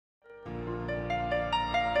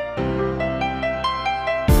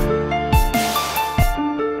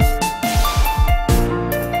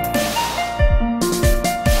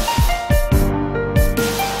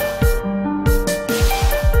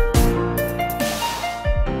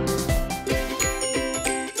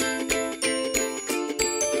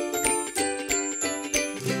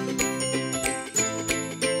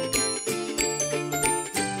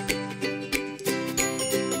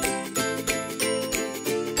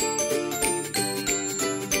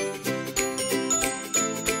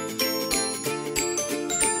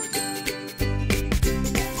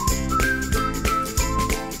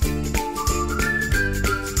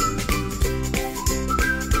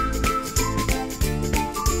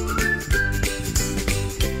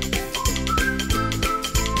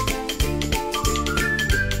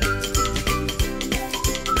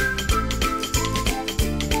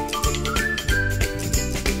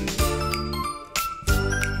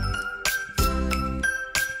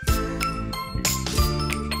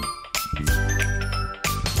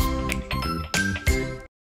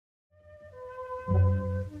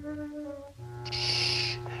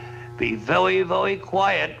Be very, very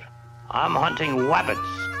quiet. I'm hunting rabbits.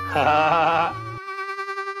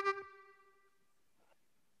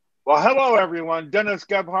 Well, hello, everyone. Dennis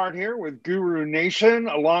Gebhardt here with Guru Nation,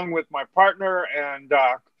 along with my partner and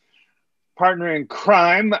partner in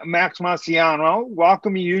crime, Max Marciano,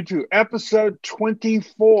 welcoming you to episode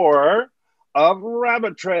 24 of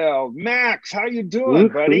Rabbit Trail. Max, how you doing,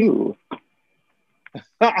 buddy?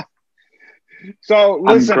 So,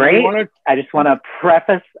 listen, I'm great. I just want to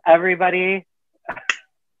preface everybody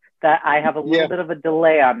that I have a little bit of a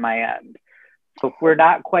delay on my end. So if we're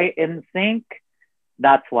not quite in sync,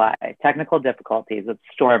 that's why. Technical difficulties. It's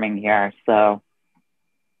storming here, so.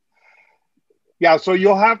 Yeah, so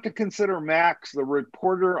you'll have to consider Max the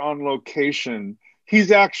reporter on location.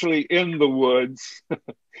 He's actually in the woods,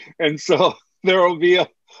 and so there will be a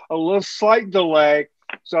little slight delay.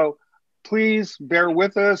 So please bear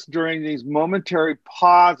with us during these momentary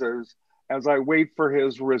pauses as I wait for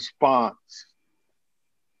his response.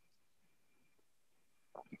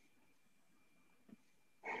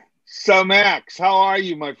 So Max, how are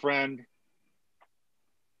you, my friend?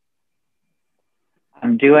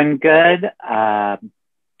 I'm doing good.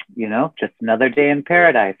 Just another day in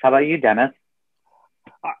paradise. How about you, Dennis?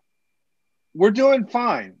 We're doing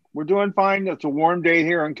fine. We're doing fine. It's a warm day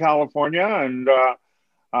here in California, and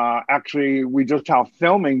actually, we just have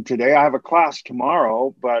filming today. I have a class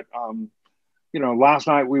tomorrow, but last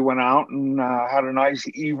night we went out and had a nice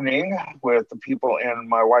evening with the people in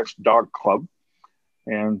my wife's dog club,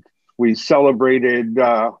 and we celebrated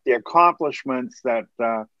the accomplishments that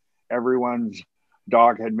everyone's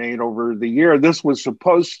dog had made over the year. This was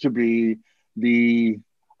supposed to be the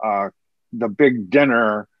big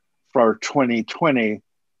dinner for 2020,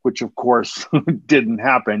 which of course didn't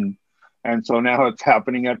happen. And so now it's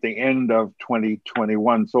happening at the end of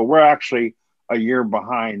 2021. So we're actually a year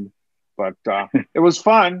behind, but it was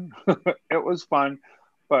fun. It was fun.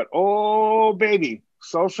 But oh, baby,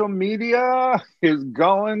 social media is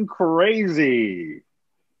going crazy.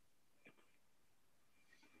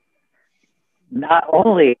 Not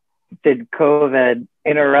only did COVID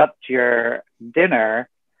interrupt your dinner,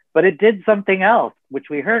 but it did something else,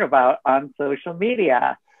 which we heard about on social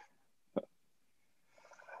media.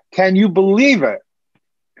 Can you believe it?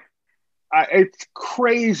 It's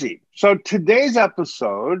crazy. So today's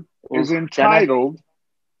episode is entitled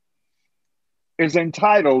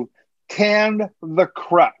Can the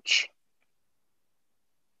Crutch?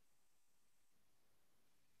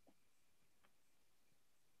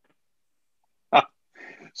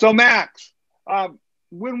 So Max,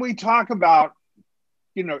 when we talk about,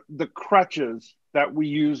 the crutches that we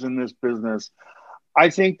use in this business, I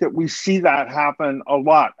think that we see that happen a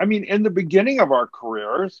lot. I mean, in the beginning of our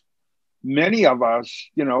careers, many of us,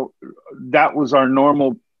 that was our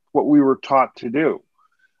normal, what we were taught to do.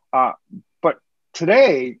 But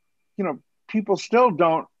today, people still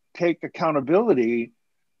don't take accountability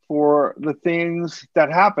for the things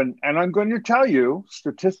that happen. And I'm going to tell you,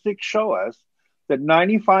 statistics show us that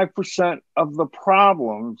 95% of the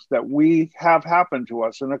problems that we have happen to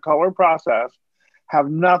us in the color process have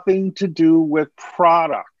nothing to do with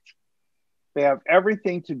product. They have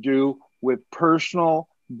everything to do with personal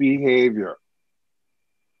behavior.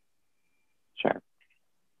 Sure.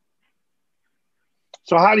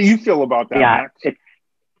 So how do you feel about that, Max?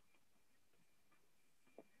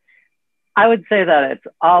 I would say that it's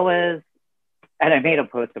always, and I made a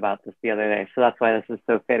post about this the other day, so that's why this is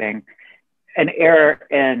so fitting, an error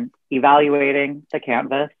in evaluating the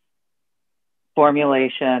canvas,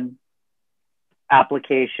 formulation,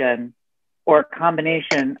 application, or a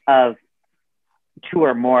combination of two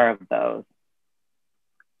or more of those.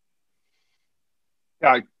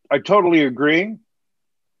 Yeah, I totally agree.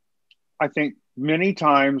 I think many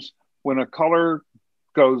times when a color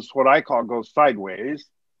goes, what I call goes sideways,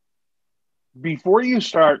 before you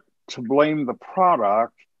start to blame the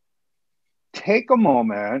product, take a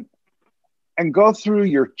moment and go through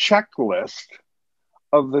your checklist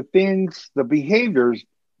of the things, the behaviors.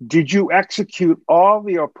 Did you execute all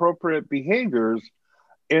the appropriate behaviors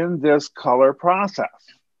in this color process?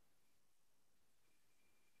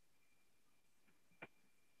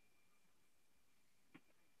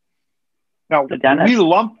 Now, so Dennis,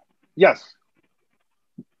 yes.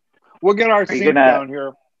 We'll get our sync down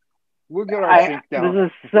here. We'll get our sync down. This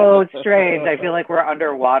is so strange. I feel like we're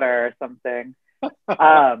underwater or something.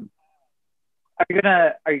 Are you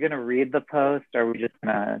gonna read the post, or are we just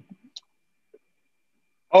gonna?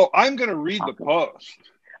 Oh, I'm gonna read the post.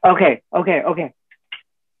 Okay.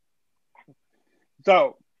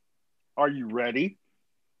 So, are you ready?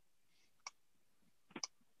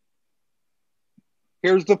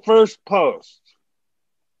 Here's the first post.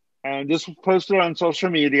 And this was posted on social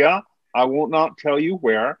media. I will not tell you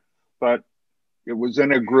where, but it was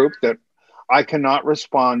in a group that I cannot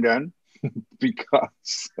respond in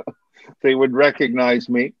because they would recognize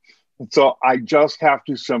me. So I just have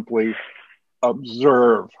to simply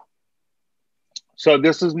observe. So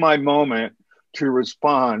this is my moment to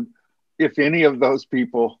respond if any of those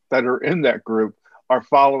people that are in that group are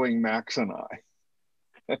following Max and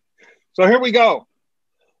I. So here we go.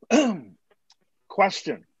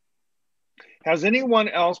 Question. Has anyone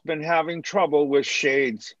else been having trouble with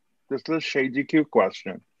shades? This is a Shades EQ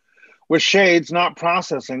question. With shades not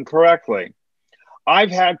processing correctly.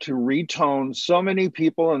 I've had to retone so many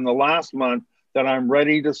people in the last month that I'm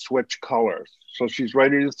ready to switch colors. So she's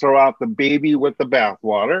ready to throw out the baby with the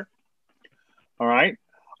bathwater. All right.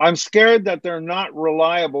 I'm scared that they're not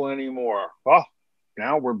reliable anymore. Oh,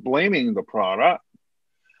 now we're blaming the product.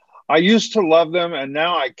 I used to love them and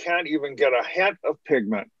now I can't even get a hint of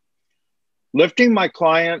pigment. Lifting my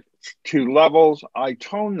clients to levels I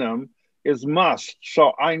tone them is must,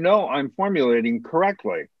 so I know I'm formulating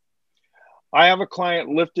correctly. I have a client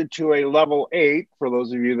lifted to a level 8, for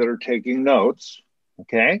those of you that are taking notes,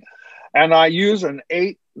 okay? And I use an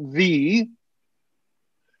 8V,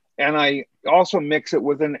 and I also mix it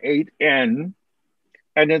with an 8N,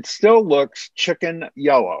 and it still looks chicken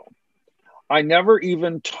yellow. I never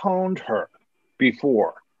even toned her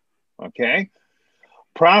before, okay?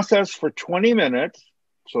 Process for 20 minutes.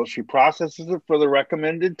 So she processes it for the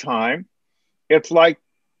recommended time. It's like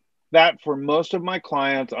that for most of my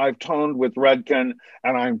clients. I've toned with Redken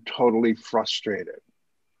and I'm totally frustrated.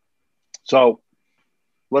 So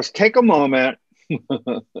let's take a moment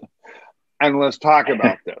and let's talk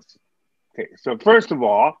about this. Okay, so first of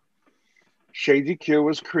all, Shades EQ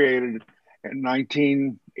was created in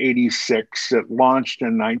 1986. It launched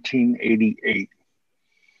in 1988.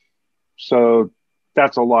 So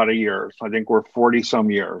that's a lot of years. I think we're 40 some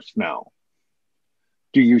years now.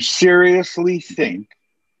 Do you seriously think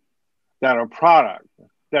that a product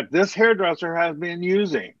that this hairdresser has been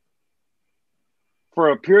using for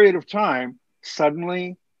a period of time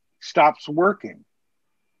suddenly stops working?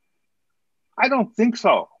 I don't think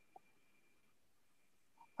so.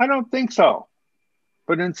 I don't think so.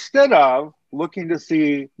 But instead of looking to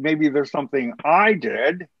see maybe there's something I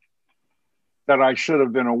did that I should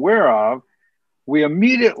have been aware of, we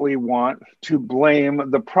immediately want to blame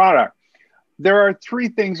the product. There are three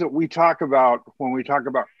things that we talk about when we talk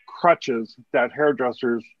about crutches that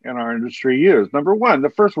hairdressers in our industry use. Number one, the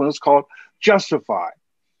first one is called justify.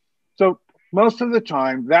 So most of the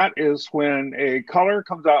time, that is when a color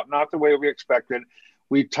comes out not the way we expected,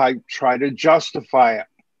 we try to justify it.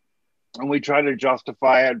 And we try to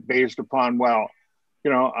justify it based upon, well,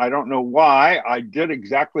 you know, I don't know why. I did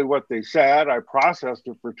exactly what they said. I processed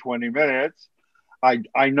it for 20 minutes.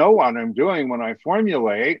 I know what I'm doing when I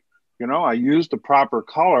formulate, you know, I use the proper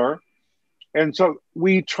color. And so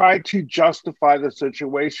we try to justify the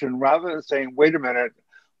situation rather than saying, wait a minute,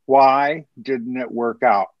 why didn't it work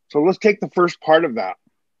out? So let's take the first part of that.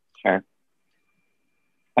 Sure.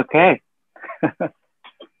 Okay.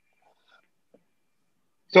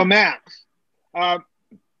 So Max,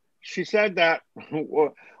 she said that,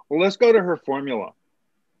 well, let's go to her formula.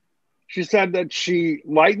 She said that she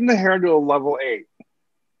lightened the hair to a level 8.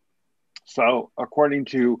 So according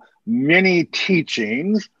to many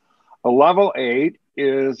teachings, a level 8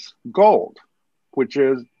 is gold, which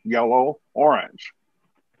is yellow orange.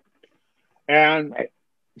 And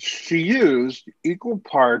she used equal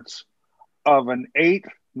parts of an 8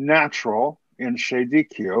 natural in Shades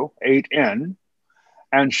EQ, 8N,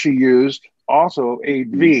 and she used also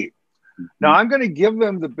 8V. Now I'm going to give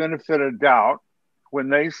them the benefit of doubt when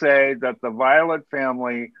they say that the violet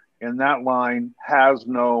family in that line has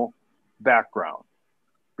no background,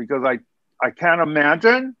 because I can't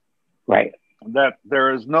imagine that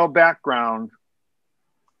there is no background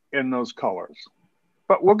in those colors,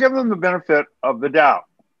 but we'll give them the benefit of the doubt.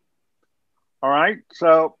 All right,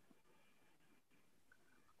 so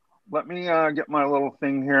let me get my little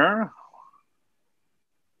thing here.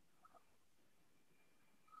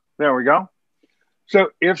 There we go. So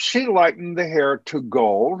if she lightened the hair to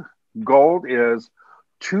gold, gold is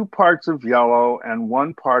 2 parts of yellow and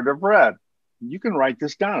 1 part of red. You can write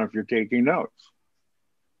this down if you're taking notes.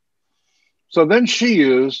 So then she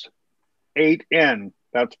used 8N.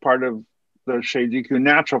 That's part of the Shades EQ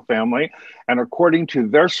natural family. And according to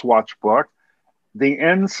their swatch book, the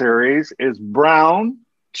N series is brown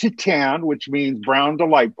to tan, which means brown to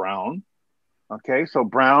light brown. Okay, so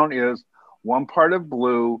brown is 1 part of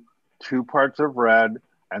blue, 2 parts of red,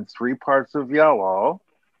 and 3 parts of yellow.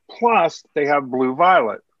 Plus, they have blue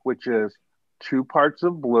violet, which is 2 parts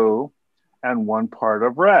of blue and 1 part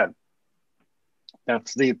of red.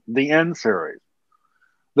 That's the N series.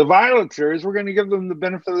 The violet series, we're going to give them the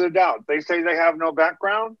benefit of the doubt. They say they have no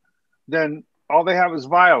background, then all they have is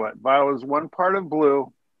violet. Violet is 1 part of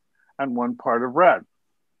blue and 1 part of red.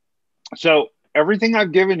 So everything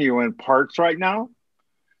I've given you in parts right now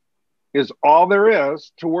is all there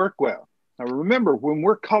is to work with. Now remember, when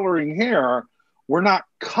we're coloring here, we're not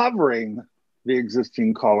covering the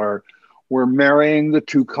existing color. We're marrying the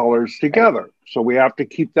 2 colors together. So we have to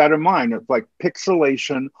keep that in mind. It's like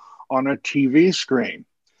pixelation on a TV screen.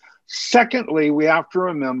 Secondly, we have to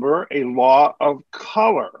remember a law of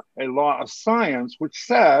color, a law of science, which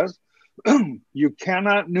says you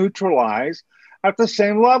cannot neutralize at the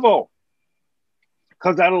same level.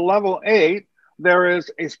 Because at a level 8, there is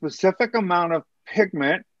a specific amount of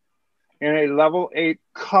pigment in a level 8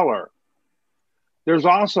 color. There's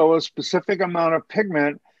also a specific amount of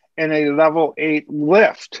pigment in a level 8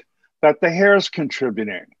 lift that the hair is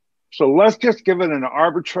contributing. So let's just give it an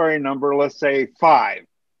arbitrary number. Let's say 5.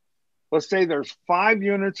 Let's say there's 5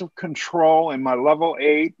 units of control in my level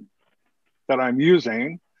 8 that I'm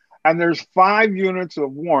using, and there's 5 units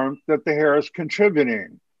of warmth that the hair is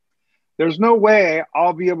contributing. There's no way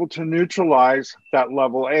I'll be able to neutralize that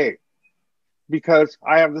level 8 because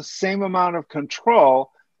I have the same amount of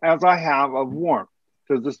control as I have of warmth.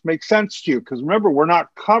 Does this make sense to you? Because remember, we're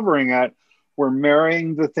not covering it. We're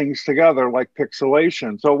marrying the things together like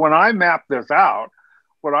pixelation. So when I map this out,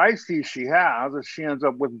 what I see she has is she ends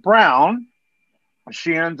up with brown,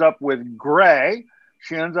 she ends up with gray,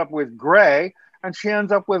 she ends up with gray, and she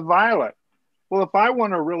ends up with violet. Well, if I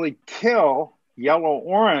want to really kill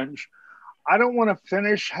yellow-orange, I don't want to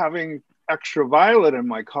finish having extra violet in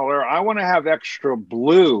my color. I want to have extra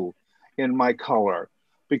blue in my color.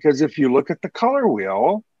 Because if you look at the color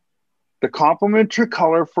wheel, the complementary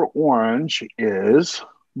color for orange is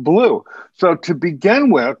blue. So to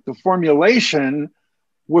begin with, the formulation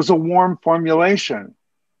was a warm formulation.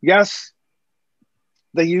 Yes,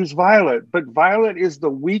 they use violet, but violet is the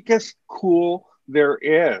weakest cool there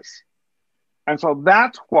is. And so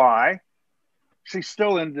that's why she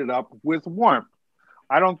still ended up with warmth.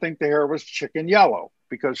 I don't think the hair was chicken yellow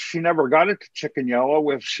because she never got it to chicken yellow.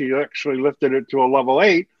 If she actually lifted it to a level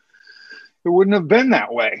 8, it wouldn't have been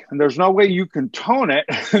that way. And there's no way you can tone it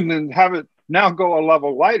and then have it now go a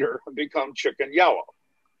level lighter and become chicken yellow.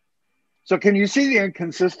 So can you see the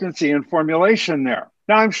inconsistency in formulation there?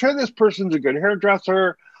 Now, I'm sure this person's a good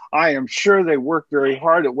hairdresser. I am sure they work very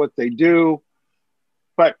hard at what they do,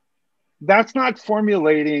 but that's not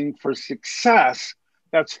formulating for success.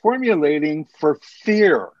 That's formulating for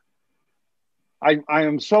fear. I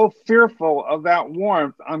am so fearful of that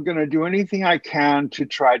warmth, I'm going to do anything I can to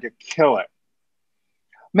try to kill it.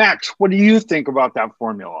 Max, what do you think about that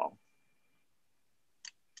formula?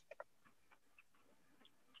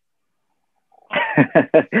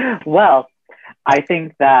 Well, I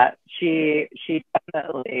think that she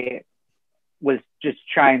definitely was just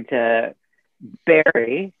trying to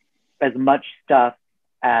bury as much stuff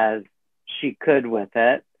as she could with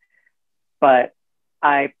it, but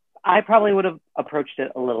I probably would have approached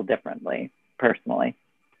it a little differently, personally.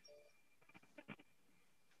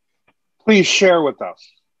 Please share with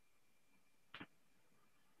us.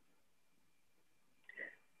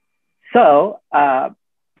 So,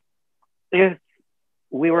 if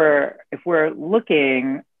we're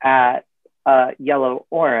looking at yellow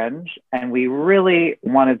orange and we really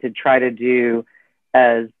wanted to try to do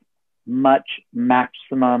as much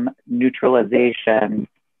maximum neutralization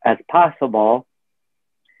as possible,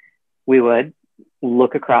 we would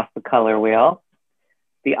look across the color wheel.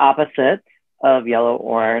 The opposite of yellow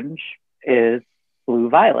orange is blue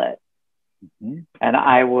violet. Mm-hmm. And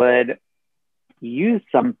I would use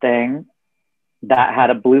something that had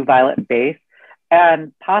a blue violet base,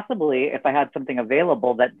 and possibly if I had something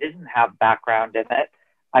available that didn't have background in it,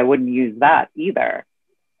 I wouldn't use that either.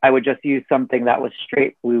 I would just use something that was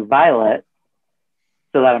straight blue violet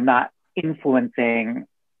so that I'm not influencing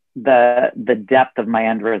the depth of my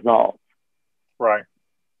end result. Right.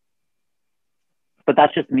 But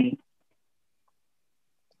that's just me.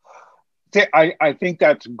 I think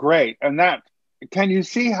that's great. And that, can you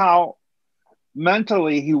see how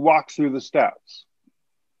mentally he walked through the steps?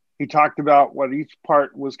 He talked about what each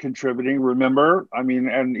part was contributing. Remember, I mean,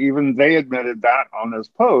 and even they admitted that on his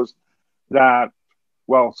post that,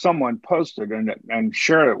 well, someone posted and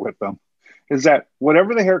shared it with them, is that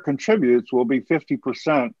whatever the hair contributes will be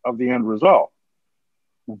 50% of the end result.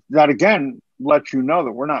 That again lets you know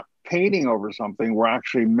that we're not painting over something, we're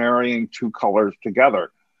actually marrying 2 colors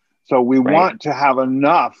together. So we want to have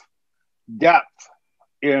enough depth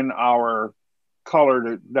in our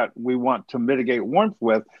color that we want to mitigate warmth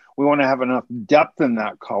with, we want to have enough depth in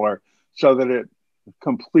that color so that it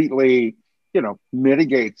completely,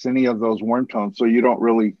 mitigates any of those warm tones so you don't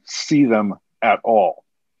really see them at all.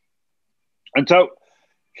 And so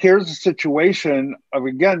here's a situation of,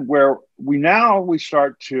 again, where we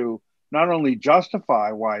start to not only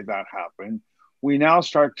justify why that happened, we now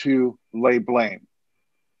start to lay blame.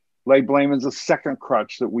 Lay blame is a second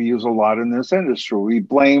crutch that we use a lot in this industry. We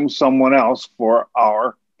blame someone else for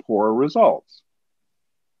our poor results.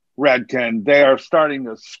 Redken, they are starting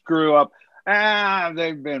to screw up.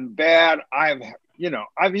 They've been bad. I've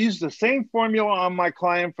used the same formula on my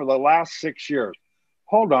client for the last 6 years.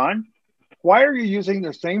 Hold on. Why are you using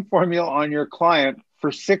the same formula on your client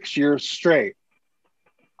for 6 years straight?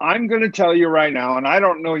 I'm going to tell you right now, and I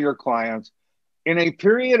don't know your clients, in a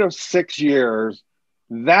period of 6 years,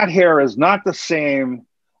 that hair is not the same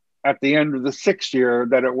at the end of the 6th year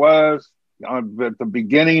that it was at the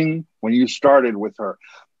beginning when you started with her,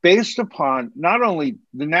 based upon not only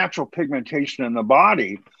the natural pigmentation in the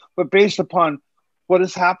body, but based upon what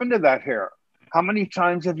has happened to that hair. How many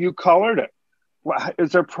times have you colored it?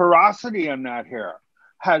 Is there porosity in that hair?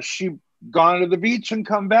 Has she gone to the beach and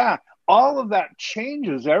come back? All of that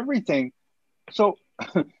changes everything. So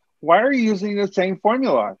why are you using the same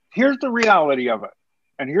formula? Here's the reality of it.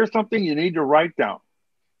 And here's something you need to write down,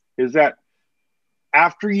 is that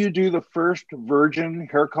after you do the first virgin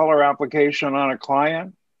hair color application on a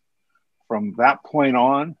client, from that point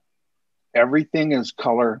on, everything is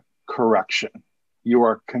color correction. You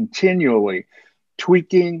are continually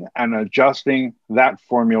tweaking and adjusting that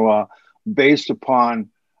formula based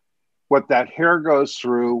upon what that hair goes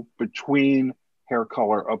through between hair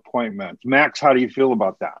color appointments. Max, how do you feel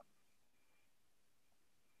about that?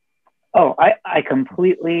 Oh, I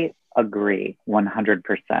completely agree,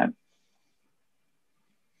 100%.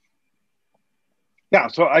 Yeah,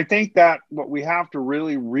 so I think that what we have to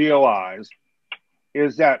really realize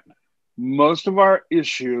is that most of our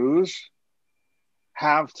issues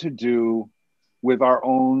have to do with our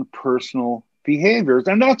own personal behaviors.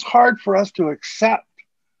 And that's hard for us to accept,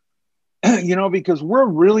 because we're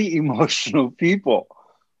really emotional people.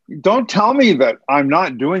 Don't tell me that I'm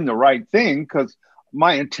not doing the right thing, because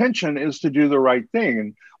my intention is to do the right thing.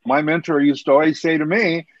 And my mentor used to always say to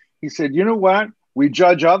me, he said, you know what? We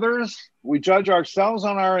judge others. We judge ourselves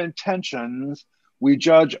on our intentions. We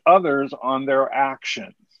judge others on their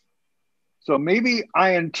actions. So maybe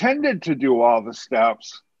I intended to do all the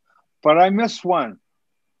steps, but I missed one.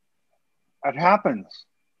 It happens.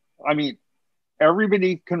 I mean,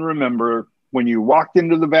 everybody can remember when you walked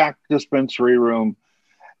into the back dispensary room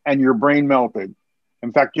and your brain melted.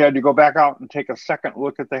 In fact, you had to go back out and take a second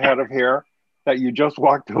look at the head of hair that you just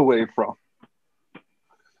walked away from.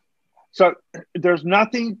 So there's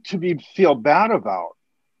nothing to feel bad about,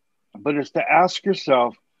 but it's to ask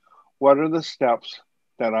yourself, what are the steps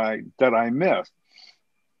that I missed?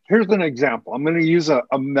 Here's an example. I'm going to use a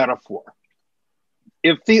metaphor.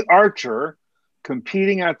 If the archer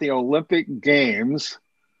competing at the Olympic Games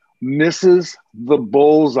misses the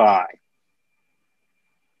bullseye,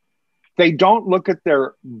 they don't look at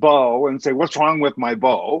their bow and say, what's wrong with my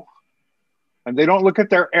bow? And they don't look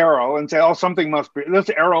at their arrow and say, oh, this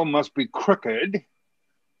arrow must be crooked.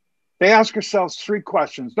 They ask themselves 3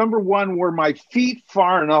 questions. Number 1, were my feet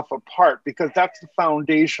far enough apart? Because that's the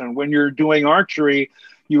foundation. When you're doing archery,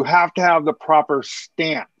 you have to have the proper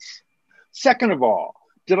stance. Second of all,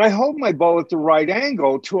 did I hold my bow at the right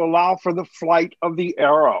angle to allow for the flight of the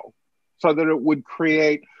arrow so that it would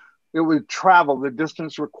travel the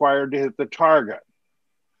distance required to hit the target?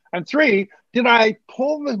 And 3, did I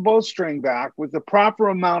pull the bowstring back with the proper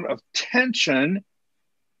amount of tension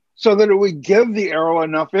so that it would give the arrow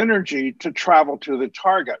enough energy to travel to the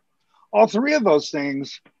target? All 3 of those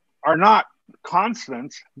things are not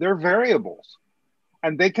constants, they're variables.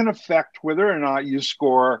 And they can affect whether or not you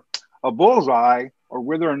score a bullseye or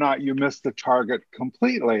whether or not you miss the target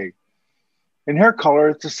completely. In hair color,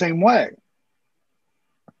 it's the same way.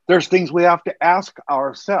 There's things we have to ask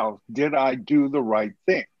ourselves. Did I do the right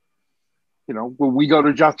thing? When we go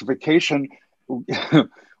to justification,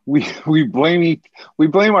 we blame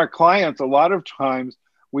our clients. A lot of times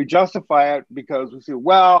we justify it because we say,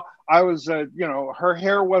 well, I was, her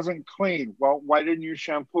hair wasn't clean. Well, why didn't you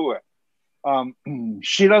shampoo it?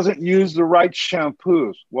 She doesn't use the right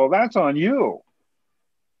shampoos. Well, that's on you.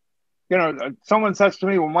 Someone says to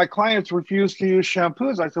me, well, my clients refuse to use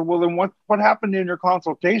shampoos. I said, well, then what happened in your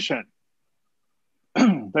consultation?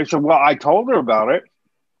 They said, well, I told her about it.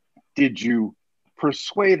 Did you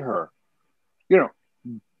persuade her?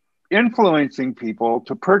 influencing people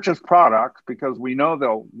to purchase products because we know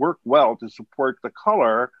they'll work well to support the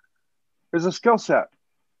color is a skill set.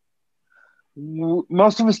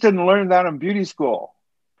 Most of us didn't learn that in beauty school.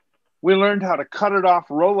 We learned how to cut it off,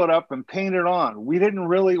 roll it up, and paint it on. We didn't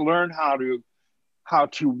really learn how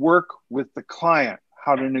to work with the client,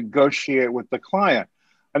 how to negotiate with the client.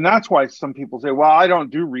 And that's why some people say, well, I don't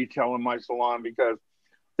do retail in my salon because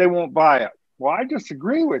they won't buy it. Well, I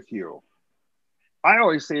disagree with you. I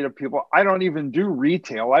always say to people, I don't even do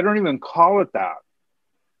retail. I don't even call it that.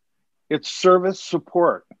 It's service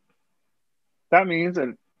support. That means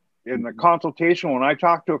that in the consultation, when I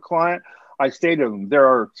talk to a client, I say to them, there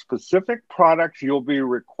are specific products you'll be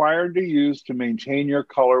required to use to maintain your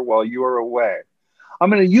color while you are away. I'm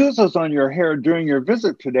going to use those on your hair during your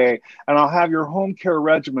visit today, and I'll have your home care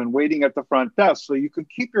regimen waiting at the front desk so you can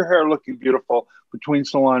keep your hair looking beautiful between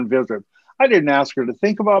salon visits. I didn't ask her to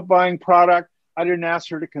think about buying product. I didn't ask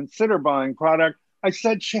her to consider buying product. I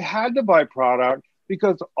said she had to buy product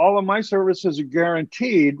because all of my services are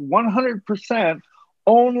guaranteed 100%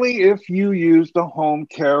 only if you use the home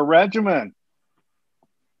care regimen.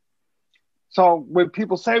 So when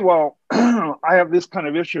people say, well, I have this kind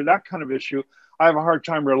of issue, that kind of issue, I have a hard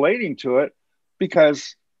time relating to it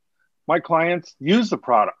because my clients use the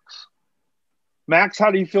products. Max, how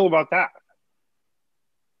do you feel about that?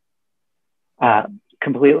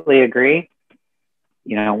 Completely agree.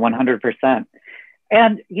 100%.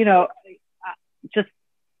 And, just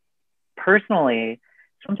personally,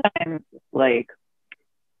 sometimes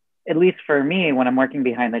at least for me, when I'm working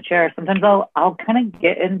behind the chair, sometimes I'll kind of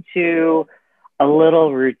get into a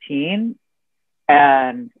little routine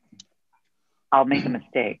and I'll make a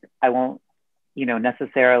mistake. I won't,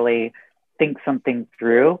 necessarily think something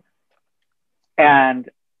through. And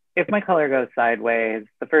if my color goes sideways,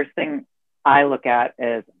 the first thing I look at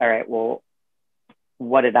is, all right, well,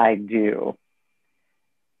 what did I do?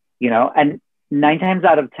 And 9 times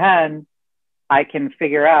out of 10, I can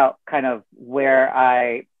figure out kind of where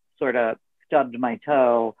I sort of stubbed my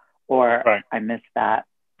toe or right. I missed that,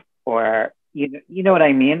 or, you know what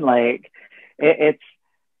I mean? It's,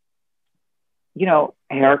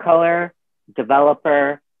 hair color,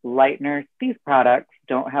 developer, lighteners, these products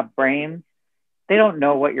don't have brains. They don't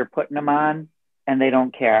know what you're putting them on and they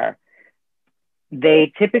don't care.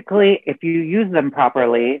 They typically, if you use them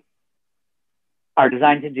properly, are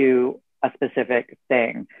designed to do a specific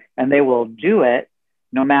thing, and they will do it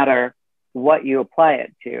no matter what you apply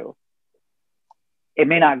it to. It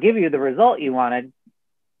may not give you the result you wanted,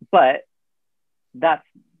 but that's,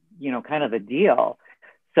 kind of the deal.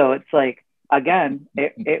 So it's again,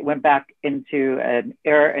 it went back into an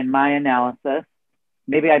error in my analysis.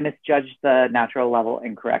 Maybe I misjudged the natural level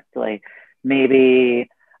incorrectly. Maybe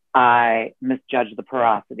I misjudged the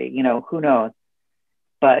porosity, who knows?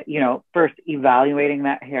 But, first evaluating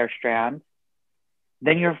that hair strand,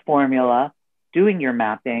 then your formula, doing your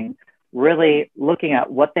mapping, really looking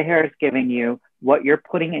at what the hair is giving you, what you're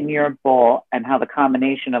putting in your bowl, and how the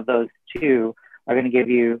combination of those two are going to give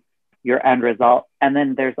you your end result. And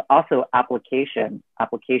then there's also application.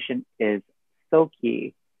 Application is so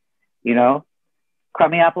key.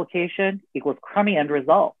 Crummy application equals crummy end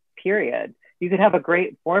result, period. You could have a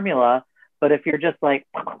great formula, but if you're just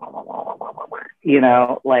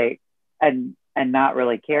and not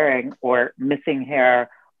really caring or missing hair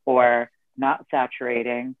or not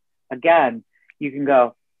saturating, again, you can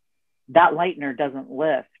go, that lightener doesn't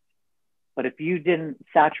lift. But if you didn't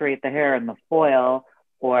saturate the hair in the foil,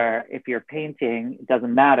 or if you're painting, it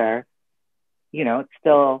doesn't matter, it's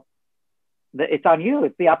still, it's on you,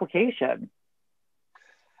 it's the application.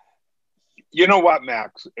 You know what,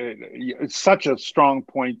 Max? It's such a strong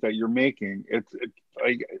point that you're making.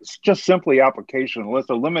 It's just simply application. Let's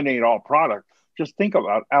eliminate all product. Just think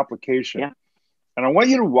about application. Yeah. And I want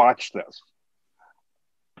you to watch this.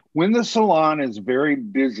 When the salon is very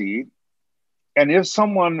busy, and if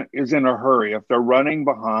someone is in a hurry, if they're running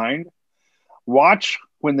behind, watch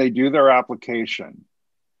when they do their application.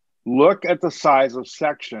 Look at the size of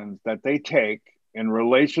sections that they take in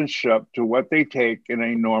relationship to what they take in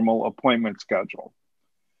a normal appointment schedule.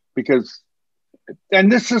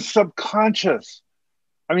 And this is subconscious.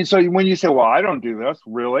 I mean, so when you say, well, I don't do this,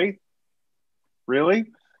 really?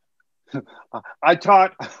 I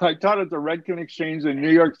taught at the Redken Exchange in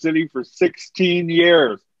New York City for 16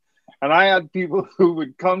 years. And I had people who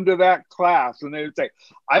would come to that class and they would say,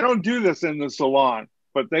 I don't do this in the salon,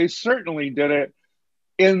 but they certainly did it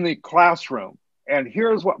in the classroom. And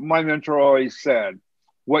here's what my mentor always said: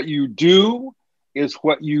 what you do is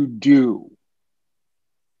what you do.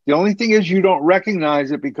 The only thing is you don't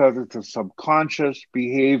recognize it because it's a subconscious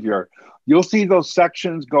behavior. You'll see those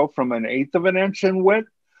sections go from an eighth of an inch in width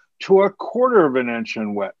to a quarter of an inch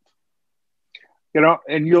in width.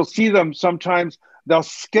 And you'll see them sometimes, they'll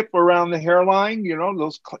skip around the hairline,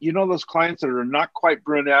 those clients that are not quite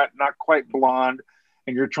brunette, not quite blonde,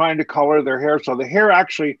 and you're trying to color their hair. So the hair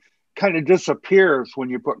actually kind of disappears when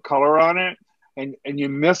you put color on it. And you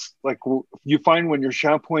miss, like you find when you're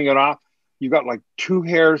shampooing it off, you got like 2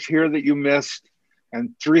 hairs here that you missed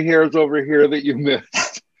and 3 hairs over here that you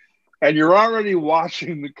missed. And you're already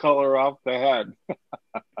washing the color off the head.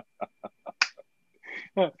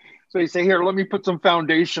 So you say, here, let me put some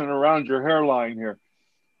foundation around your hairline here.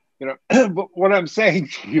 But what I'm saying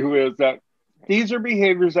to you is that these are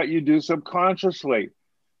behaviors that you do subconsciously.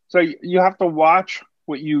 So you have to watch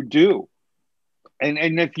what you do.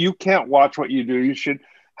 And if you can't watch what you do, you should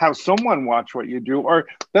have someone watch what you do. Or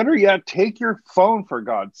better yet, take your phone, for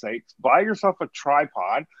God's sakes, buy yourself a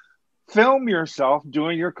tripod, film yourself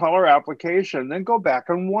doing your color application, then go back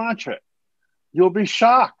and watch it. You'll be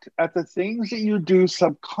shocked at the things that you do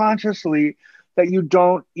subconsciously that you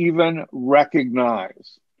don't even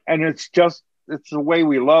recognize. And it's the way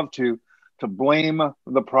we love to blame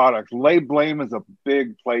the product. Lay blame is a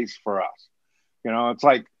big place for us. It's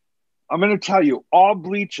like, I'm going to tell you, all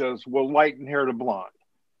bleaches will lighten hair to blonde.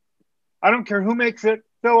 I don't care who makes it,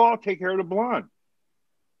 they'll all take hair to blonde.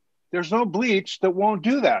 There's no bleach that won't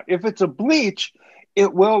do that. If it's a bleach,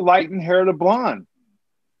 it will lighten hair to blonde.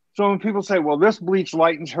 So when people say, well, this bleach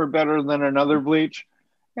lightens her better than another bleach,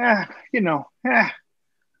 I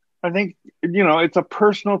think, it's a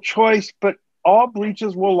personal choice, but all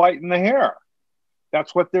bleaches will lighten the hair.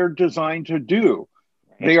 That's what they're designed to do.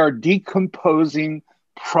 They are decomposing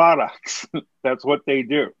products. That's what they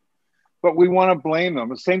do. But we want to blame them.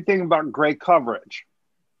 The same thing about gray coverage.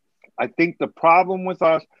 I think the problem with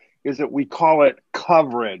us is that we call it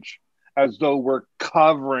coverage as though we're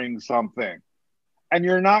covering something. And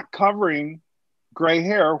you're not covering gray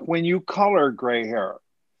hair when you color gray hair.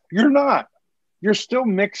 You're not. You're still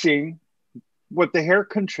mixing what the hair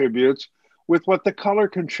contributes with what the color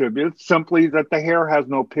contributes, simply that the hair has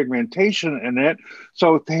no pigmentation in it.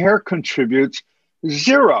 So the hair contributes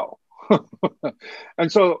 0.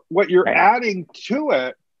 And so what you're adding to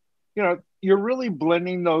it, you're really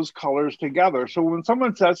blending those colors together. So when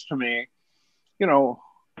someone says to me,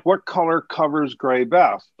 what color covers gray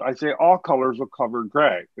best? I say all colors will cover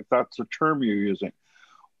gray, if that's the term you're using.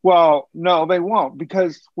 Well, no, they won't,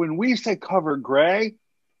 because when we say cover gray,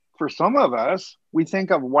 for some of us, we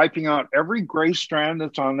think of wiping out every gray strand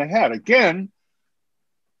that's on the head. Again,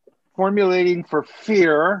 formulating for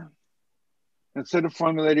fear instead of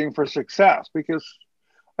formulating for success, because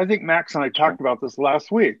I think Max and I talked about this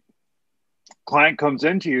last week. Client comes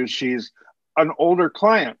into you, she's an older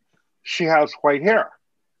client. She has white hair.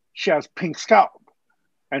 She has pink scalp,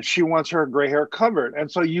 and she wants her gray hair covered.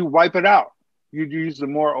 And so you wipe it out. You use the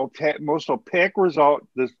most opaque result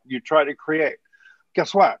that you try to create.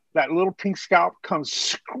 Guess what? That little pink scalp comes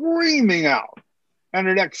screaming out, and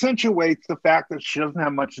it accentuates the fact that she doesn't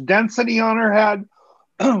have much density on her head,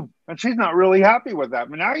 and she's not really happy with that.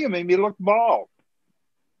 But now you made me look bald.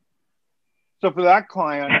 So for that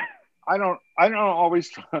client, I don't always,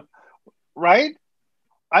 right?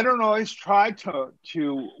 I don't always try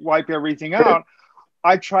to wipe everything out.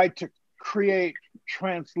 I try to create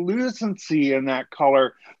translucency in that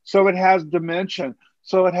color so it has dimension,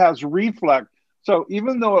 so it has reflect. So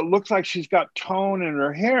even though it looks like she's got tone in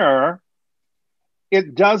her hair,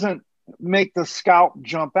 it doesn't make the scalp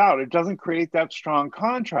jump out. It doesn't create that strong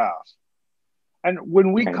contrast. And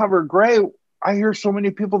when we cover gray, I hear so many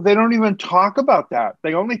people, they don't even talk about that.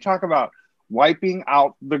 They only talk about wiping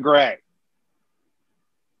out the gray.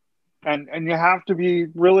 And you have to be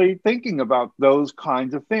really thinking about those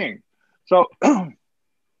kinds of things. So,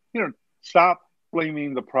 stop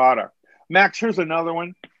blaming the product. Max, here's another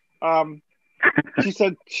one. She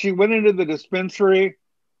said she went into the dispensary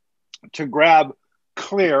to grab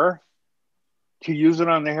clear to use it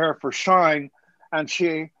on the hair for shine, and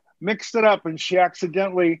she mixed it up, and she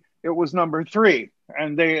accidentally, it was number 3.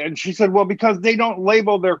 And she said, well, because they don't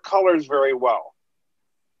label their colors very well.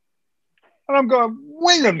 And I'm going,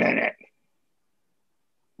 wait a minute.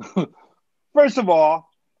 First of all,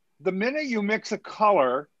 the minute you mix a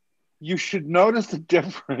color, you should notice the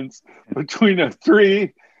difference between a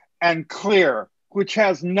 3 and clear, which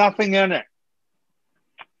has nothing in it.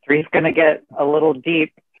 3's going to get a little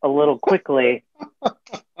deep a little quickly.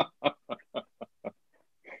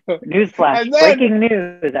 Newsflash, breaking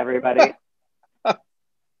news, everybody.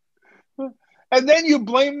 And then you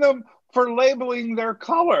blame them for labeling their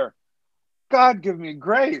color. God give me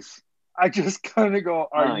grace. I just kind of go,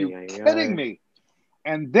 are you kidding me?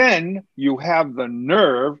 And then you have the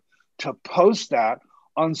nerve to post that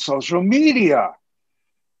on social media.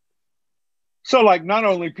 So like not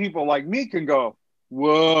only people like me can go,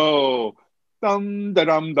 whoa, dum da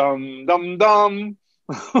dum dum dum dum,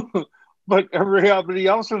 but everybody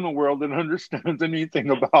else in the world that understands anything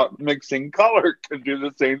about mixing color can do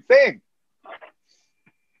the same thing.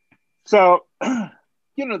 So,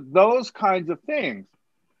 those kinds of things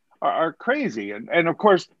are crazy. And of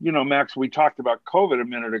course, Max, we talked about COVID a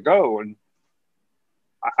minute ago, and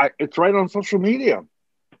it's right on social media.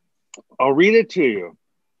 I'll read it to you.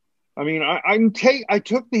 I mean, I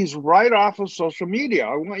took these right off of social media.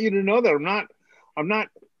 I want you to know that I'm not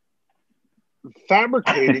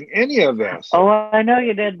fabricating any of this. Oh, I know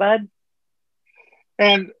you did, bud.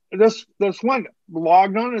 And this one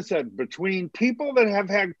logged on and said, between people that have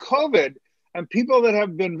had COVID and people that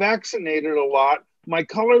have been vaccinated a lot, my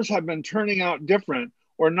colors have been turning out different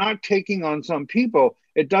or not taking on some people.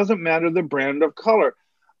 It doesn't matter the brand of color.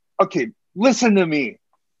 Okay, listen to me.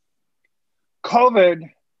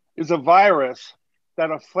 COVID is a virus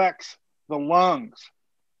that affects the lungs.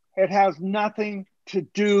 It has nothing to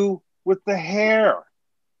do with the hair.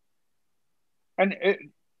 And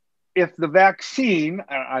if the vaccine,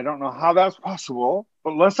 I don't know how that's possible,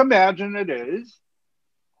 but let's imagine it is.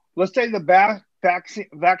 Let's say the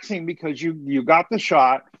vaccine, because you got the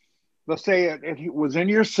shot, let's say it was in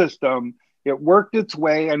your system, it worked its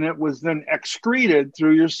way, and it was then excreted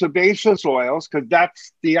through your sebaceous oils, because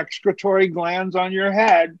that's the excretory glands on your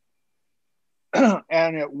head,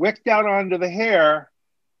 and it wicked out onto the hair.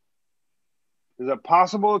 Is it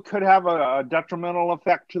possible it could have a detrimental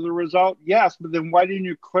effect to the result? Yes, but then why didn't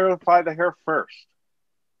you clarify the hair first?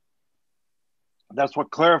 That's what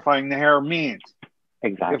clarifying the hair means.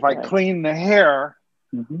 Exactly. If I clean the hair,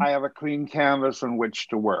 I have a clean canvas on which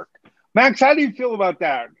to work. Max, how do you feel about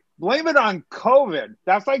that? Blame it on COVID.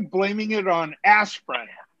 That's like blaming it on aspirin.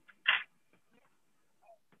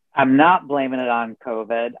 I'm not blaming it on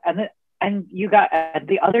COVID. And you got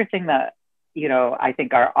the other thing that, I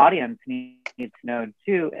think our audience needs to know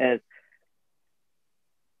too is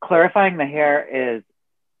clarifying the hair is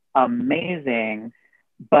amazing,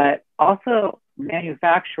 but also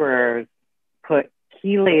manufacturers put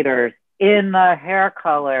chelators in the hair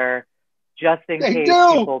color just in case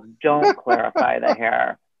people don't clarify the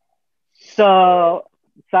hair. So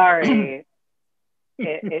sorry,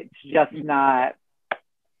 it's just not,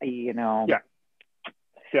 Yeah.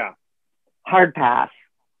 Hard pass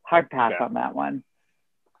on that one.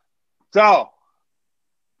 So,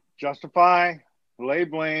 justify, lay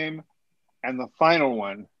blame, and the final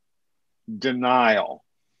one, denial.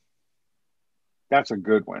 That's a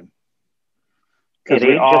good one. It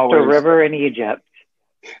ain't just a river in Egypt.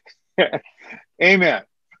 Amen.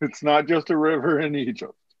 It's not just a river in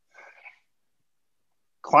Egypt.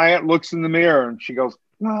 Client looks in the mirror and she goes,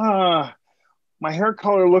 my hair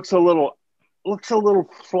color looks a little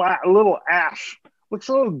flat, a little ash, looks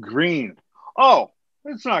a little green. Oh,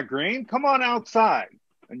 it's not green. Come on outside.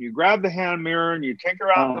 And you grab the hand mirror and you take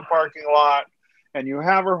her out in the parking lot and you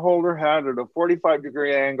have her hold her head at a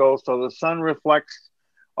 45-degree angle so the sun reflects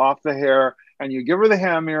off the hair, and you give her the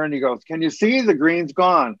hand mirror and you go, can you see the green's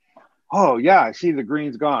gone? Oh yeah, I see the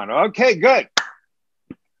green's gone. Okay, good.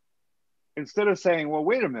 Instead of saying, well,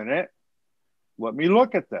 wait a minute, let me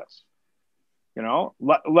look at this.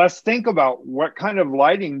 Let's think about what kind of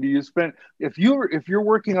lighting do you spend. If you're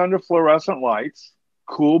working under fluorescent lights,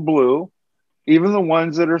 cool blue, even the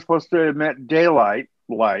ones that are supposed to emit daylight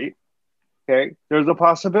light, okay, there's a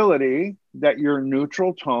possibility that your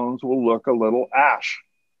neutral tones will look a little ash.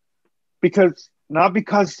 Not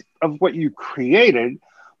because of what you created,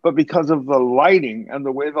 but because of the lighting and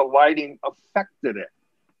the way the lighting affected it.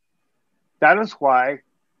 That is why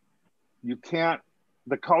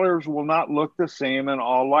the colors will not look the same in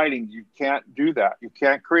all lighting. You can't do that. You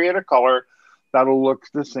can't create a color that'll look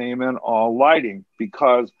the same in all lighting,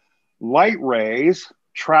 because light rays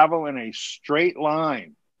travel in a straight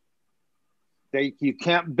line. You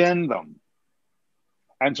can't bend them.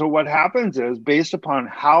 And so what happens is, based upon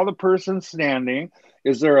how the person's standing,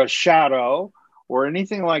 is there a shadow or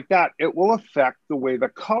anything like that, it will affect the way the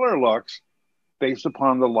color looks based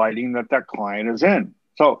upon the lighting that client is in.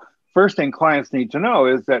 So first thing clients need to know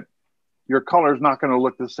is that your color is not going to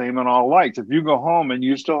look the same in all lights. If you go home and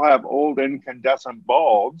you still have old incandescent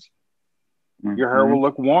bulbs, your hair will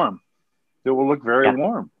look warm. It will look very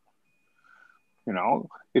warm.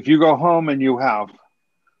 If you go home and you have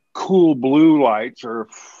cool blue lights or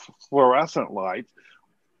fluorescent lights,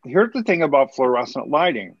 here's the thing about fluorescent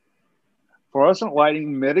lighting. Fluorescent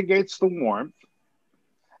lighting mitigates the warmth,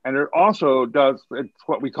 And it also does, it's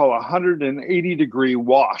what we call a 180-degree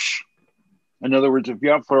wash. In other words, if you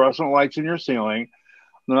have fluorescent lights in your ceiling,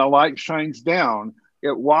 and the light shines down,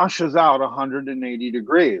 it washes out 180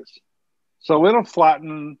 degrees. So it'll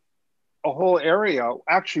flatten a whole area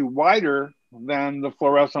actually wider than the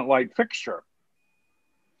fluorescent light fixture.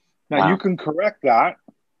 Now, you can correct that.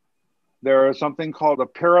 There is something called a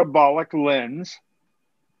parabolic lens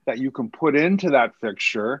that you can put into that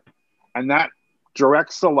fixture, and that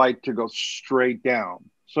directs the light to go straight down.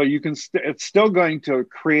 So you can, it's still going to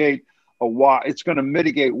create it's going to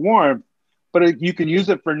mitigate warmth, but you can use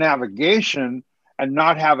it for navigation and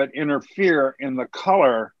not have it interfere in the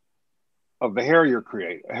color of the hair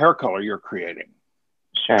color you're creating.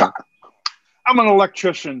 Sure. I'm an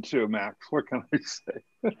electrician too, Max. What can I say?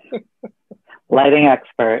 Lighting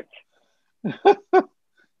expert.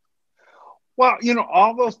 Well, you know,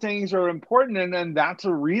 all those things are important, and then that's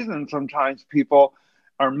a reason sometimes people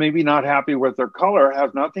are maybe not happy with their color. It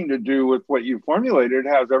has nothing to do with what you formulated. It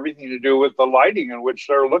has everything to do with the lighting in which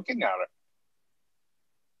they're looking at it.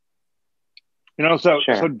 You know, so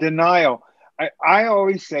denial. I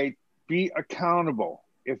always say, be accountable.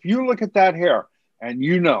 If you look at that hair, and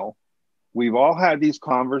you know, we've all had these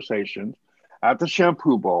conversations at the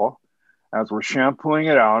shampoo bowl as we're shampooing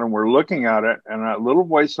it out and we're looking at it, and that little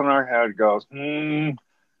voice in our head goes,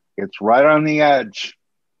 it's right on the edge.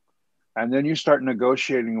 And then you start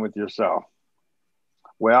negotiating with yourself.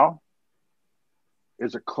 Well,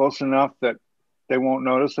 is it close enough that they won't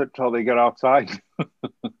notice it till they get outside?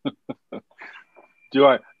 Do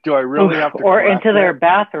I really have to? Or into their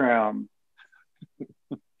bathroom.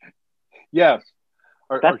 Yes.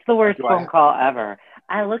 That's the worst phone call ever.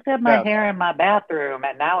 I looked at my hair in my bathroom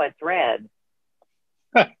and now it's red.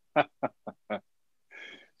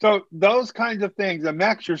 So those kinds of things, and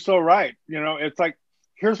Max, you're so right. You know, it's like,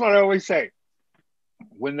 here's what I always say.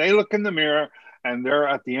 When they look in the mirror and they're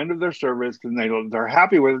at the end of their service and they're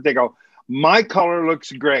happy with it, they go, my color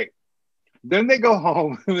looks great. Then they go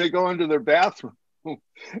home and they go into their bathroom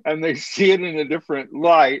and they see it in a different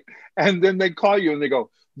light. And then they call you and they go,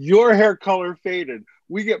 your hair color faded.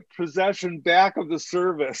 We get possession back of the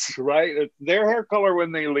service, right? It's their hair color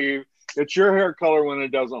when they leave. It's your hair color when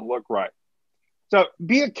it doesn't look right. So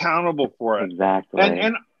be accountable for it. Exactly.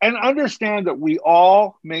 And understand that we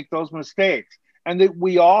all make those mistakes, and that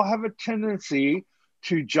we all have a tendency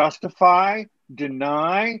to justify,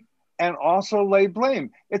 deny, and also lay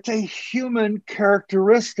blame. It's a human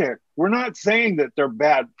characteristic. We're not saying that they're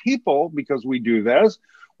bad people because we do this.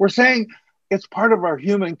 We're saying it's part of our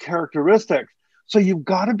human characteristics. So you've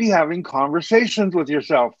got to be having conversations with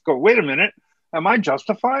yourself. Go, wait a minute, am I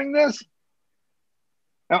justifying this?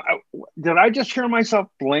 Now, did I just hear myself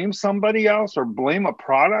blame somebody else or blame a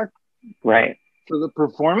product? Right. For the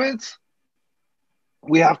performance?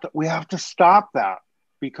 We have to stop that,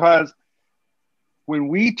 because when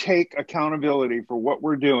we take accountability for what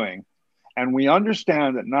we're doing and we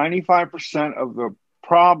understand that 95% of the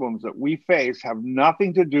problems that we face have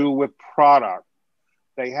nothing to do with product,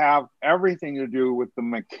 they have everything to do with the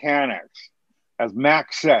mechanics. As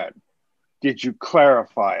Max said, did you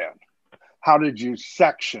clarify it? How did you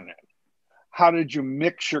section it? How did you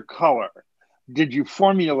mix your color? Did you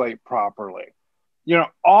formulate properly? You know,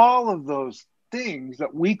 all of those things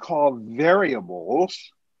that we call variables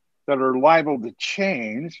that are liable to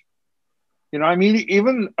change. You know, I mean,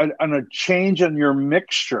 even a change in your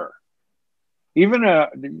mixture, even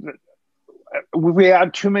we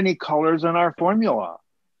add too many colors in our formula.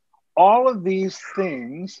 All of these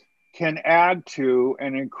things can add to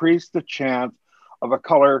and increase the chance of a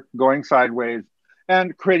color going sideways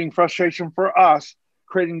and creating frustration for us,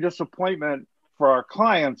 creating disappointment for our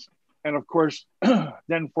clients, and of course,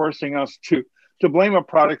 then forcing us to blame a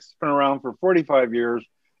product that's been around for 45 years.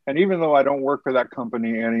 And even though I don't work for that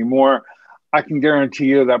company anymore, I can guarantee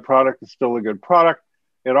you that product is still a good product.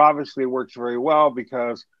 It obviously works very well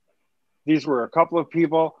because these were a couple of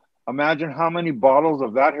people. Imagine how many bottles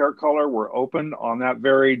of that hair color were opened on that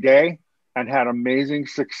very day and had amazing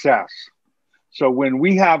success. So when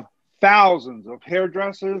we have thousands of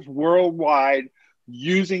hairdressers worldwide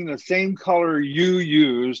using the same color you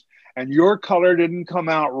used and your color didn't come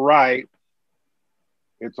out right,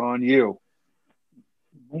 it's on you.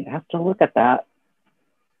 We have to look at that.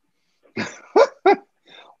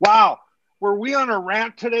 Wow. Were we on a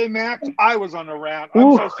rant today, Max? I was on a rant.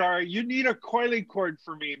 I'm so sorry. You need a coily cord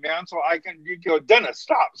for me, man, so you go, Dennis,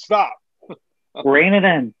 stop. Rein it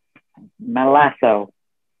in. My lasso.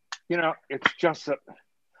 You know, it's just that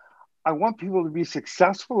I want people to be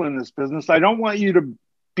successful in this business. I don't want you to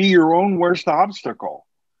be your own worst obstacle.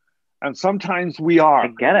 And sometimes we are. I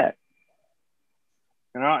get it.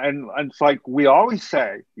 And it's like we always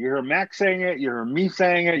say, you hear Max saying it, you hear me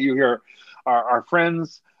saying it, you hear our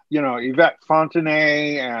friends, Yvette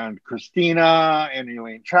Fontenay and Christina and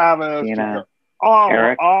Elaine Travis, you hear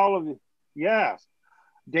Eric. all of it. Yes.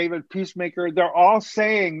 David Peacemaker, they're all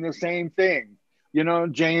saying the same thing.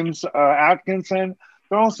 James Atkinson,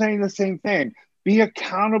 they're all saying the same thing. Be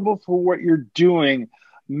accountable for what you're doing.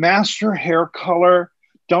 Master hair color.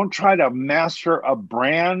 Don't try to master a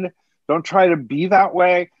brand. Don't try to be that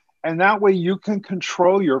way. And that way you can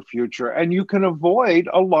control your future and you can avoid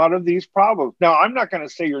a lot of these problems. Now, I'm not going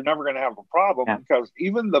to say you're never going to have a problem because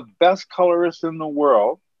even the best colorists in the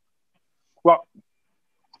world, well,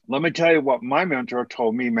 let me tell you what my mentor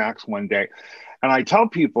told me, Max, one day. And I tell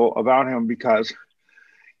people about him because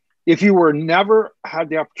if you were never had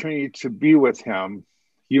the opportunity to be with him,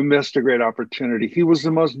 you missed a great opportunity. He was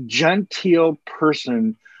the most genteel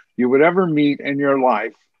person you would ever meet in your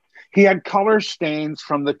life. He had color stains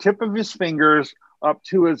from the tip of his fingers up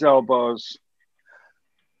to his elbows,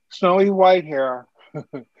 snowy white hair.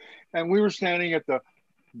 And we were standing at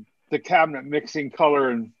the cabinet mixing color.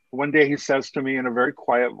 And one day he says to me in a very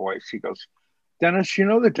quiet voice, he goes, "Dennis, you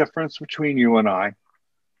know the difference between you and I?"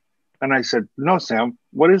 And I said, "No, Sam,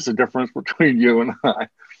 what is the difference between you and I?"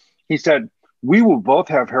 He said, "We will both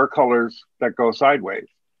have hair colors that go sideways.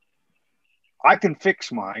 I can fix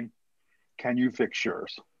mine. Can you fix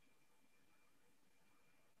yours?"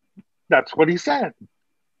 That's what he said.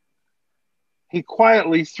 He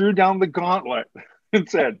quietly threw down the gauntlet and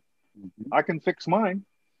said, "I can fix mine.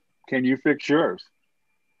 Can you fix yours?"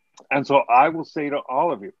 And so I will say to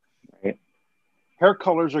all of you, hair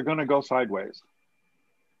colors are going to go sideways.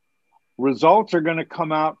 Results are going to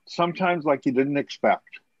come out sometimes like you didn't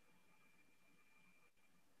expect.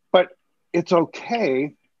 But it's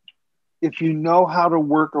okay if you know how to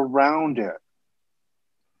work around it.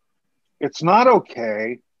 It's not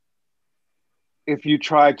okay if you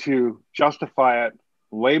try to justify it,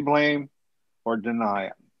 lay blame, or deny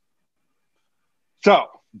it. So,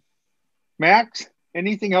 Max,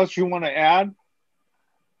 anything else you want to add?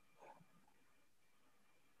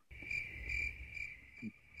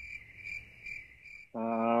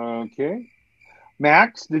 Okay.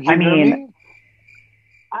 Max, did you hear me?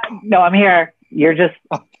 No, I'm here. You're just,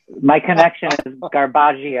 my connection is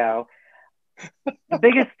garbaggio. The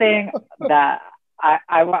biggest thing that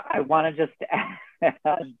I want to just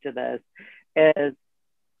add to this is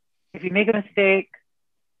if you make a mistake,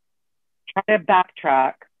 try to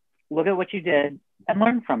backtrack, look at what you did, and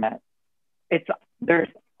learn from it. There's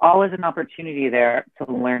always an opportunity there to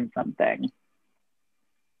learn something.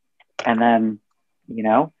 And then,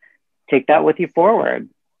 take that with you forward.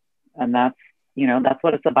 And that's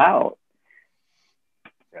what it's about.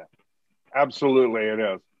 Yeah, absolutely it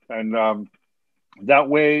is. And that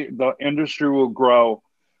way the industry will grow,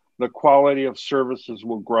 the quality of services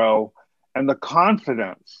will grow, and the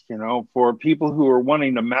confidence, for people who are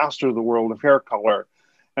wanting to master the world of hair color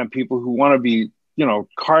and people who want to be,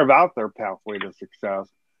 carve out their pathway to success,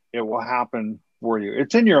 it will happen for you.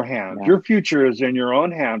 It's in your hands. Yeah. Your future is in your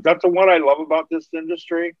own hands. That's what I love about this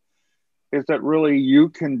industry, is that really you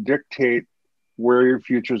can dictate where your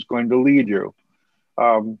future is going to lead you.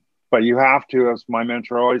 But you have to, as my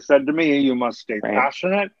mentor always said to me, you must stay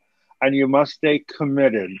passionate and you must stay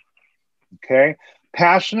committed. Okay?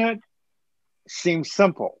 Passionate seems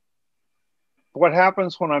simple. What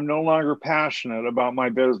happens when I'm no longer passionate about my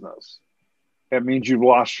business? It means you've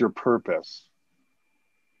lost your purpose.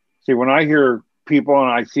 See, when I hear people and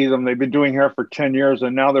I see them, they've been doing hair for 10 years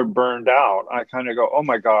and now they're burned out, I kind of go, oh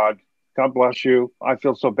my God bless you. I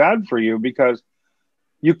feel so bad for you, because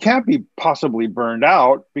you can't be possibly burned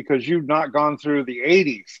out because you've not gone through the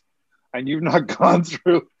 80s and you've not gone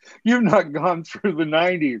through the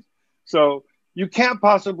 90s. So you can't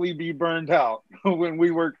possibly be burned out when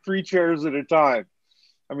we work 3 chairs at a time.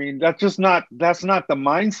 I mean, that's not the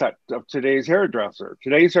mindset of today's hairdresser.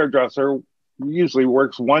 Today's hairdresser usually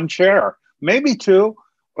works 1 chair, maybe 2,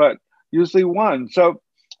 but usually 1. So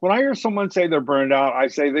when I hear someone say they're burned out, I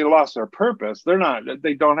say they lost their purpose. They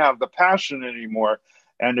don't have the passion anymore.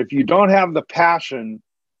 And if you don't have the passion,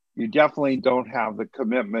 you definitely don't have the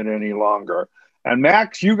commitment any longer. And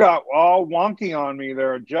Max, you got all wonky on me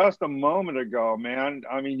there just a moment ago, man.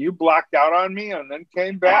 I mean, you blacked out on me and then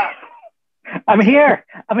came back. I'm here.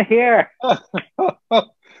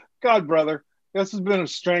 God, brother, this has been a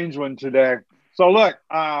strange one today. So look,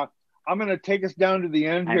 I'm going to take us down to the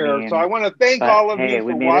end here. So I want to thank all of you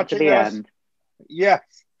for watching us. Yes.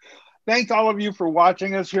 Thank all of you for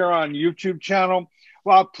watching us here on YouTube channel.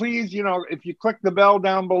 Well, please, if you click the bell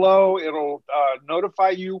down below, it'll notify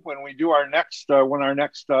you when we do our next, when our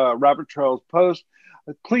next Rabbit Trails post.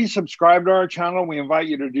 Please subscribe to our channel. We invite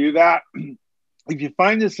you to do that. If you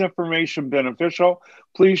find this information beneficial,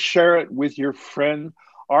 please share it with your friend.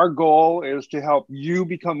 Our goal is to help you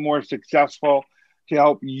become more successful, to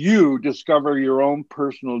help you discover your own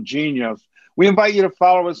personal genius. We invite you to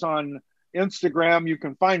follow us on Instagram. You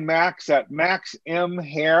can find Max at Max M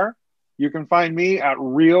Hair. You can find me at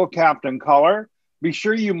Real Captain Color. Be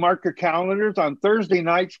sure you mark your calendars on Thursday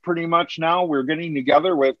nights. Pretty much now we're getting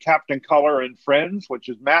together with Captain Color and Friends, which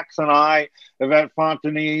is Max and I, Yvette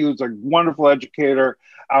Fontenay, who's a wonderful educator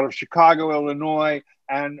out of Chicago, Illinois,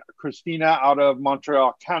 and Christina out of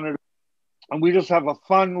Montreal, Canada. And we just have a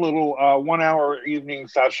fun little 1 hour evening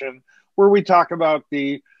session where we talk about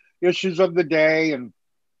the issues of the day and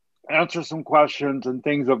answer some questions and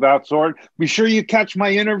things of that sort. Be sure you catch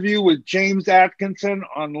my interview with James Atkinson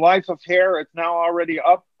on Life of Hair. It's now already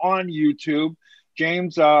up on YouTube.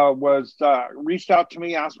 James reached out to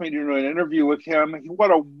me, asked me to do an interview with him.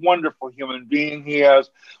 What a wonderful human being he is.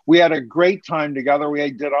 We had a great time together.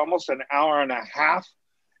 We did almost an hour and a half,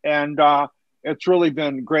 and it's really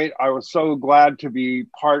been great. I was so glad to be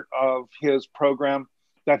part of his program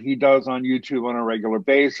that he does on YouTube on a regular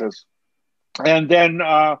basis. And then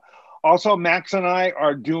also, Max and I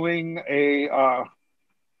are doing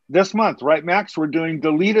this month, right, Max? We're doing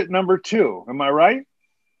Delete It #2. Am I right?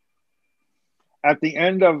 At the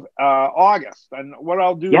end of August. And what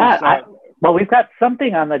I'll do is... well, we've got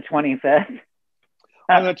something on the 25th.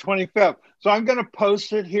 On the 25th. So I'm going to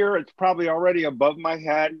post it here. It's probably already above my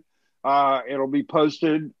head. It'll be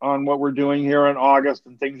posted on what we're doing here in August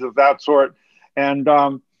and things of that sort. And,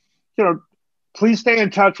 please stay in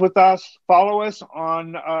touch with us. Follow us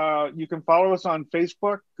on, you can follow us on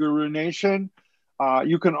Facebook, Guru Nation.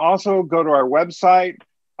 You can also go to our website,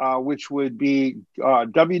 which would be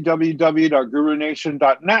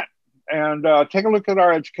www.gurunation.net, and take a look at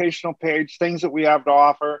our educational page, things that we have to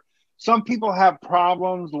offer. Some people have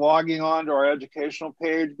problems logging on to our educational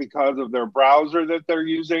page because of their browser that they're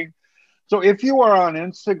using. So if you are on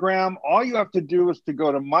Instagram, all you have to do is to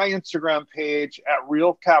go to my Instagram page at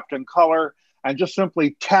Real Captain Color and just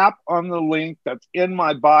simply tap on the link that's in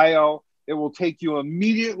my bio. It will take you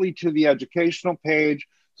immediately to the educational page.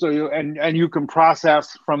 So you can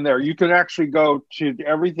process from there. You can actually go to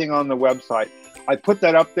everything on the website. I put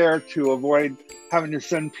that up there to avoid having to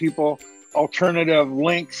send people alternative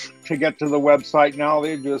links to get to the website. Now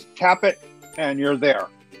they just tap it and you're there.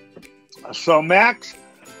 So Max,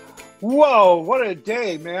 whoa, what a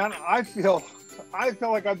day, man. I feel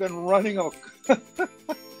like I've been running a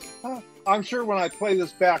I'm sure when I play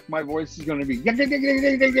this back, my voice is going to be. But,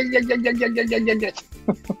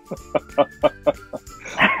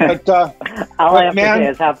 all I have to say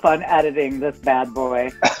is have fun editing this bad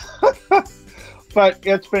boy. But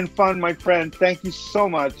it's been fun, my friend. Thank you so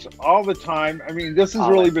much all the time. I mean, this has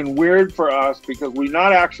really been weird for us because we've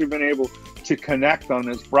not actually been able to connect on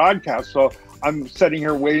this broadcast. So I'm sitting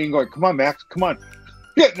here waiting, going, come on, Max, come on.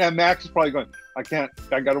 And Max is probably going, I got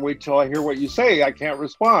to wait till I hear what you say. I can't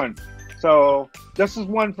respond. So this is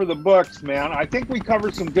one for the books, man. I think we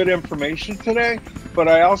covered some good information today, but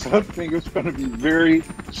I also think it's going to be very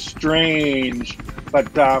strange.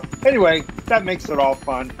 But anyway, that makes it all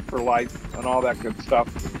fun for life and all that good stuff.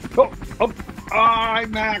 All right,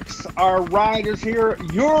 Max, our ride is here.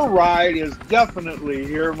 Your ride is definitely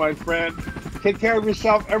here, my friend. Take care of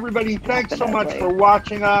yourself. Everybody, thanks so much for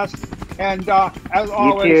watching us. And as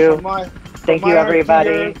always, thank you,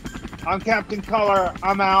 everybody. I'm Captain Color.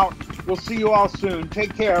 I'm out. We'll see you all soon.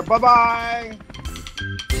 Take care. Bye-bye.